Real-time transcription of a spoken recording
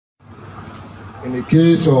in the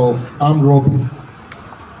case of armed robbery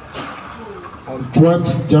on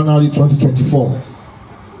 12th January 2024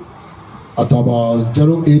 at about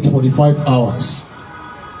 08:45 hours.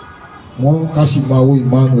 One Kashimawo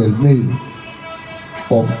Emmanuel, male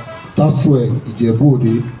of Sagamu Ijebu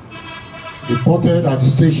Ode, reported at the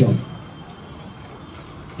station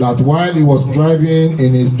that while he was driving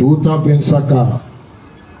in his Toyota Venza car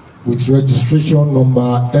with registration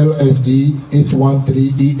number LSD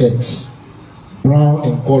 813EX, brown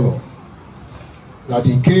in color, that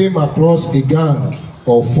he came across a gang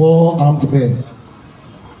of 4 armed men,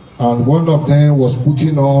 and one of them was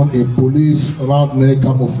putting on a police round neck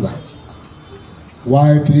camouflage,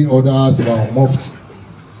 while 3 others were muffed.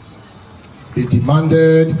 They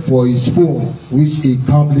demanded for his phone, which he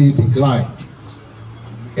calmly declined.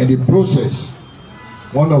 In the process,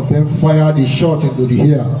 one of them fired a shot into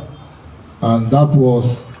the air, and that was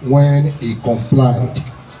when he complied.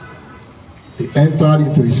 They entered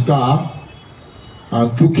into his car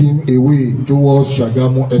and took him away towards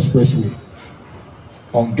Sagamu Expressway.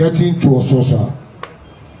 On getting to Ososa,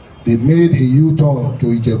 they made a U-turn to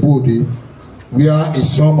Ijebu Ode, where a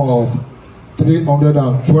sum of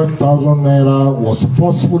 312,000 naira was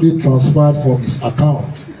forcefully transferred from his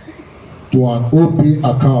account to an OP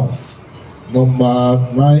account number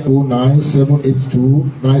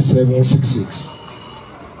 909-782-9766.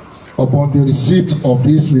 Upon the receipt of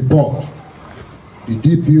this report, the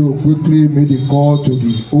DPO quickly made a call to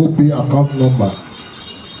the OP account number,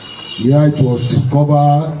 where it was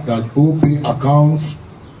discovered that OP account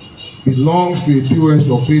belongs to a POS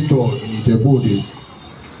operator in Ijebu Ode.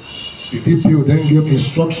 The DPO then gave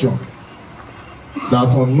instruction that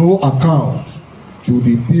on no account should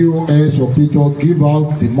the POS operator give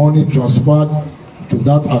out the money transferred to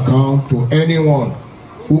that account to anyone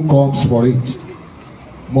who comes for it.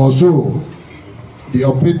 More so, the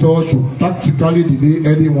operator should tactically delay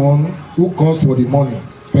anyone who comes for the money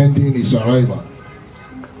pending his arrival.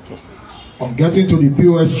 On getting to the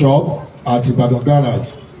POS shop at Ibadan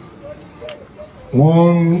Garage,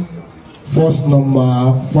 one first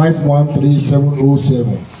number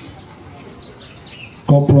 513707,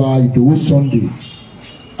 Corporal Idowu Sunday,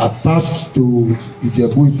 attached to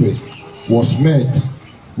Ijebu Ife, was met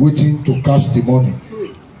waiting to cash the money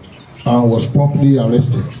and was promptly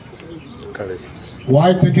arrested. Correct.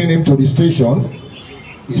 While taking him to the station,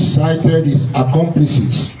 he cited his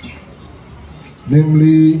accomplices,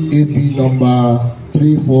 namely AP number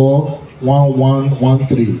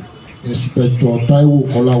 341113, Inspector Taiwo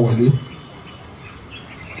Kolawole,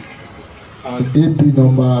 and AP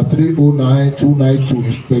number 309292,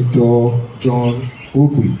 Inspector John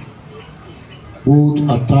Ogui, both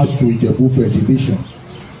attached to Ijebu Ife Division,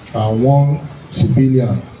 and one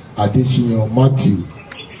civilian, Adesina Matthew,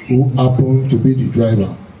 who happened to be the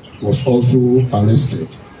driver, was also arrested.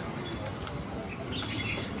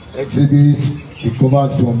 Exhibits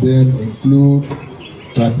recovered from them include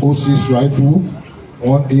type 06 rifle,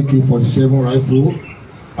 one AK-47 rifle,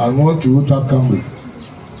 and one Toyota Camry.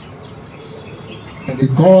 In the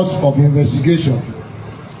course of investigation,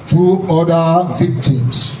 2 other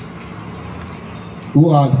victims who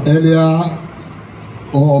had earlier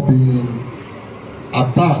or been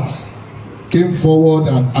attacked came forward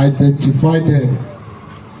and identified them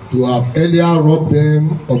to have earlier robbed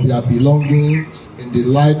them of their belongings in the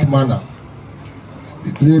like manner.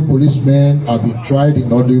 The 3 policemen have been tried in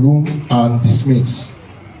the room and dismissed.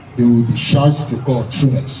 They will be charged to court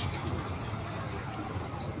soonest.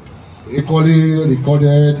 Equally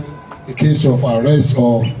recorded a case of arrest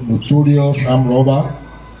of notorious armed robber,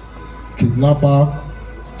 kidnapper,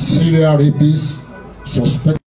 serial rapist, suspected